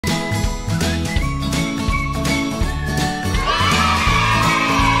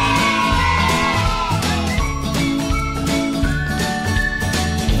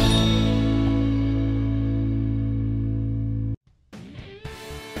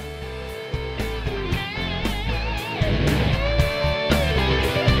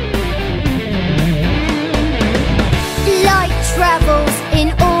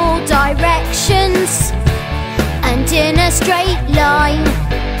in a straight line.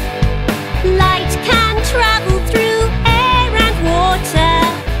 Light can travel through air and water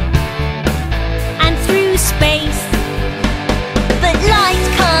and through space. But light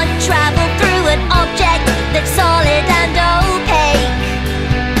can't travel through an object that's solid and opaque.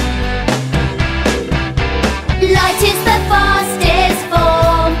 Light is the fastest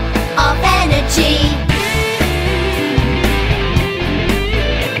form of energy.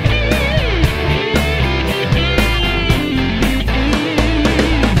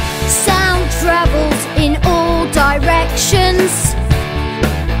 Sound travels in all directions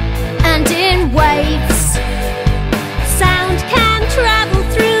and in waves. Sound can travel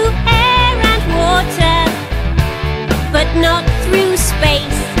through air and water, but not through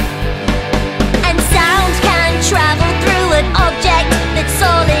space.